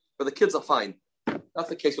 but the kids are fine. That's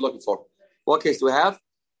the case we're looking for. What case do we have?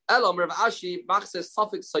 A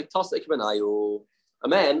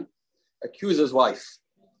man accuses his wife.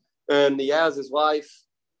 And he has his wife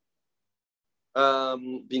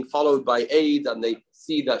being followed by aid, and they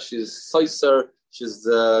see that she's soiser, she's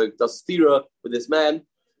does stira with this man,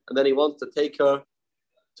 and then he wants to take her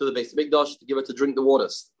to the Beis Mikdash to give her to drink the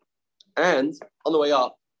waters. And on the way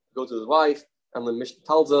up, go to his wife, and the Mishnah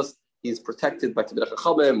tells us he's protected by Tibirach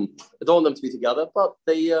Chachamim. They don't want them to be together, but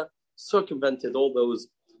they circumvented all those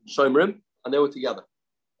Shomrim, and they were together.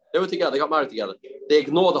 They got married together. They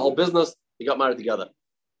ignored the whole business, they got married together.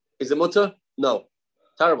 Is it mutter? No.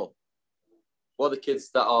 Terrible. What are the kids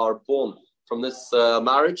that are born from this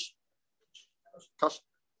marriage? Gosh.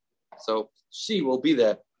 So she will be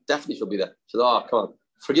there. Definitely she'll be there. She'll, come on.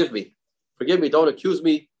 Forgive me. Don't accuse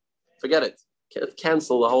me. Forget it.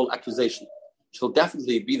 Cancel the whole accusation. She'll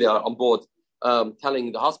definitely be there on board,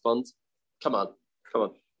 telling the husband, come on.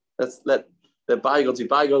 Let's let the bygones be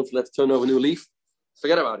bygones. Let's turn over a new leaf.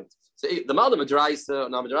 Forget about it. So the man of a deraisa,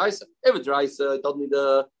 not a deraisa. If a deraisa doesn't need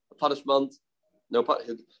a punishment, no,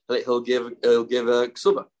 he'll give a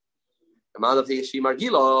ksuba. The man of the she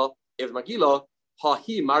margila, if margila,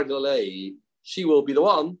 hahi margale, she will be the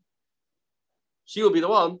one.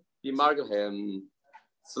 Be margal him.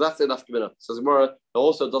 So that's enough gemina. So Gemara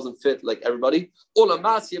also doesn't fit like everybody. Ola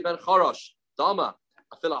masya ben charash dama.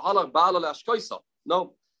 I feel a halach ba'ala le'ashkoisa.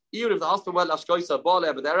 No, even if the husband went le'ashkoisa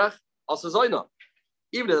ba'ala b'derech, also zoyna.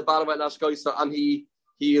 Even if the ba'ala went le'ashkoisa and he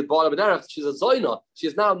ba'ala b'derech, she's a zoyna. She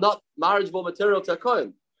is now not marriageable material to a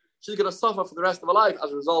kohen. She's going to suffer for the rest of her life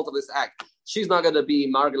as a result of this act. She's not going to be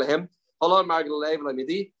margal him. Halal margal leiv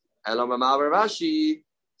le'midi. Elam ma'aver rashi.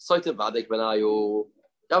 Soite vadik benayu.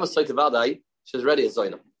 That was soite vaday. She's ready as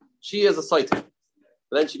Zoyna. She is a soite. And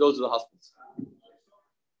then she goes to the husband.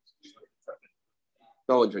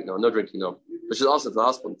 No drinking, no. But she's also to the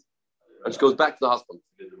husband. And she goes back to the husband.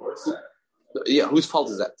 Whose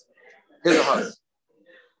fault is that? His or hers?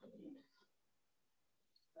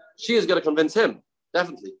 She is going to convince him,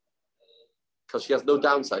 definitely. Because she has no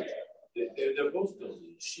downside. They're both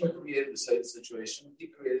guilty. She created the situation. He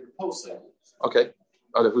created the post-site. Okay.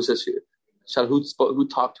 Who says she? Who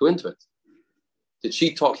talked her into it? Did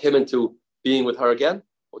she talk him into being with her again?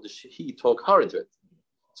 Or did he talk her into it?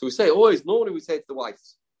 So we say normally we say to the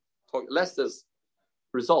wives, unless there's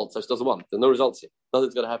results, which doesn't want. There's no results here.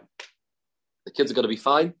 Nothing's going to happen. The kids are going to be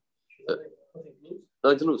fine.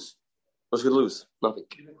 Nothing to lose. What's going to lose? Nothing.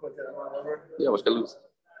 Yeah, what's going to lose?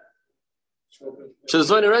 She's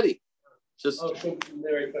doing already. Just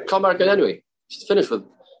come back anyway. She's finished with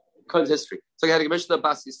Cohen's history. So I had a Mishnah,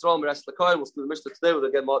 Bas Yisrael, rest of the Cohen. We'll do the Mishnah today.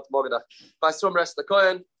 We'll get more tomorrow. Bas Yisrael, rest of the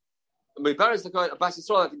Cohen. My parents, the Cohen. Bas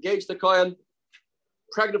Yisrael had engaged the Cohen,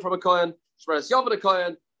 pregnant from a Cohen. Shmeres Yav the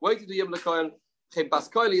Cohen, waiting to Yim the Cohen. Came Bas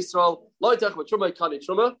Koil Yisrael. Loitach with Truma, Kani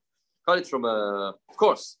Truma. Of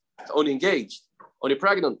course, it's only engaged, only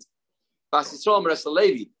pregnant. Bas Yisrael, rest of the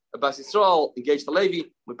Levi. Bas Yisrael engaged the Levi.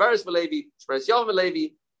 My parents for Levi. Shmeres Yav the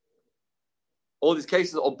Levi. All these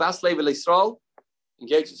cases of Bas Levi Yisrael.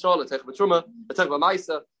 Engaged Yisrael, Letech B'Truma, Letech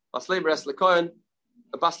B'Maisa, Bas Levi rest the Kohen.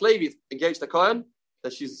 Bas Levi engaged the Kohen,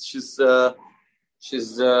 that she's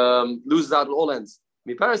loses out on all ends.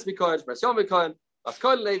 Mi Paris be Kohen, Shmeres Yom be Kohen, Bas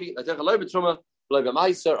Kohen Levi, Letech Levi B'Truma, Levi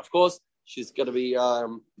B'Maisa. Of course, she's going to be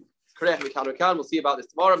correct. We can. We'll see about this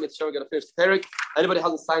tomorrow. We're going to finish the Perek. Anybody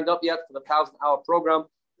hasn't signed up yet for the 1,000-hour program,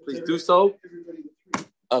 please do so.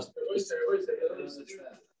 3 hours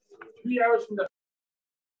from the